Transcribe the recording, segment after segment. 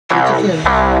When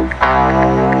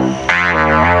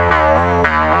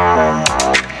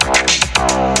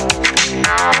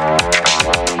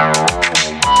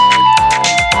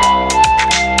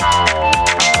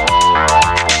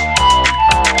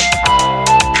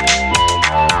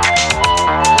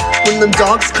them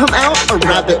dogs come out, a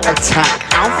rabbit attack.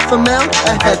 Alpha male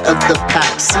ahead of the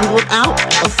pack. Singled out,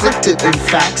 afflicted in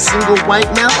fact. Single white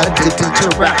male addicted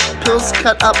to rap. Pills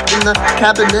cut up in the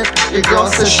cabinet. Your girl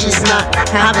says she's not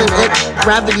having it.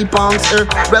 Gravity bombs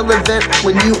irrelevant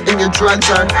when you and your drugs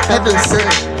are heaven sent.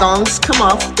 Thongs come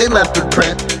off, they leopard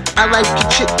print. I like your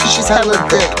chick cause she's hella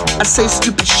thick. I say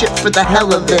stupid shit for the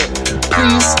hell of it.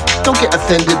 Please, don't get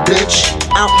offended, bitch.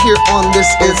 Out here on this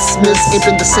isthmus, ain't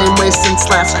been the same way since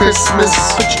last Christmas.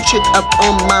 Put your chick up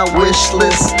on my wish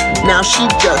list. Now she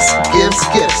just gives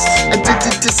gifts.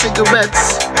 Addicted to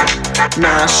cigarettes.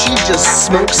 Nah, she just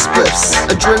smokes spliffs.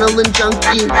 Adrenaline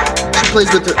junkie. She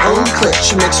plays with her own clip.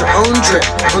 She makes her own drip.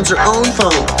 Owns her own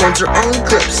phone. Owns her own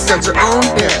clips. Does her own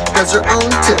hair. Does her own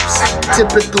tips.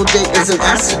 Typical date is an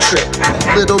acid trip.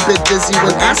 Little bit dizzy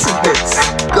when acid hits.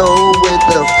 Go with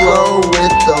the flow,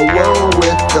 with the whoa,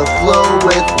 with the flow,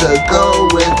 with the go,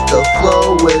 with the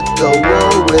flow, with the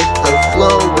whoa, with the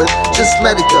flow, with just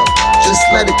let it go, just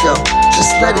let it go,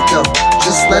 just let it go,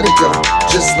 just let it go,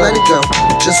 just let it go,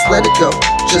 just let it go,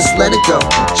 just let it go,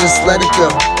 just let it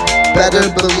go. Better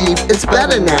believe it's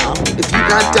better now. If you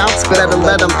got doubts, better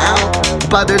let them out.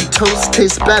 Buttered toast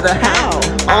tastes better how?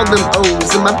 All them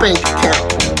O's in my bank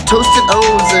account. Toasted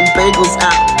O's and bagels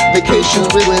out. Vacations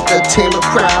with a tamer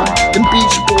crowd. And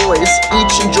beach boys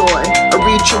each enjoy a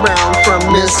reach around from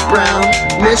Miss Brown,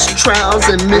 Miss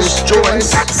Trouls and Miss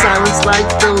Joyce. Silence like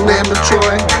the Lamb of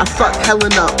Troy. I fuck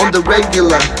Helena on the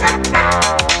regular.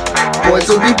 Boys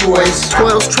will be boys,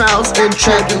 toils, trials, and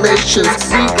tribulations.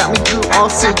 We got me through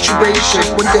all situations.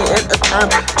 One day at a time,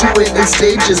 do it in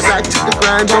stages. Back to the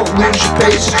grind, don't lose your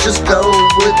patience. Just go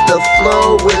with the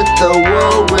flow, with the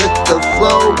whoa, with the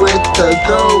flow, with the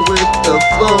go, with the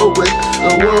flow, with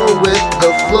the whoa, with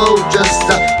the flow. Just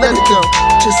let it go,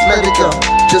 just let it go,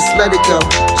 just let it go,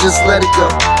 just let it go,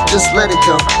 just let it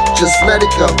go, just let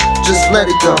it go, just let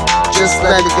it go, just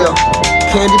let it go.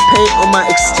 Candy paint on my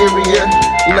exterior,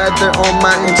 leather on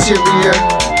my interior.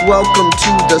 Welcome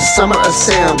to the summer of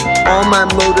Sam. All my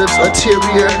motives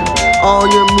ulterior. All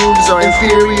your moves are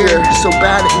inferior. So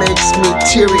bad it makes me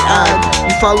teary-eyed.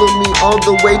 You follow me all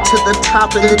the way to the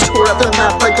top and then tore up the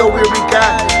map like a weary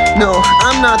guy. No,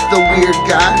 I'm not the weird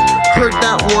guy. Heard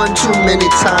that one too many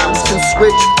times. Can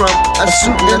switch from a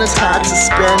suit and a tie to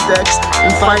spandex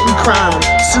and fighting crime.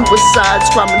 Suicide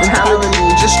squad mentality.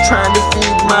 Just trying to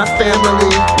feed my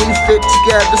family. We fit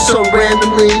together so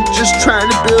randomly. Just trying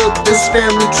to build this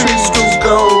family tree. Schools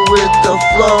go with the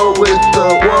flow, with the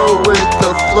whoa, with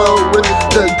the flow, with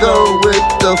the go, with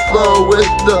the flow, with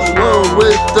the whoa,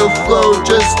 with the flow.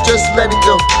 Just let it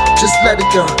go, just let it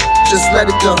go, just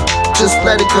let it go, just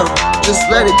let it go, just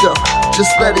let it go,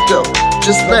 just let it go,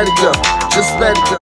 just let it go, just let it go.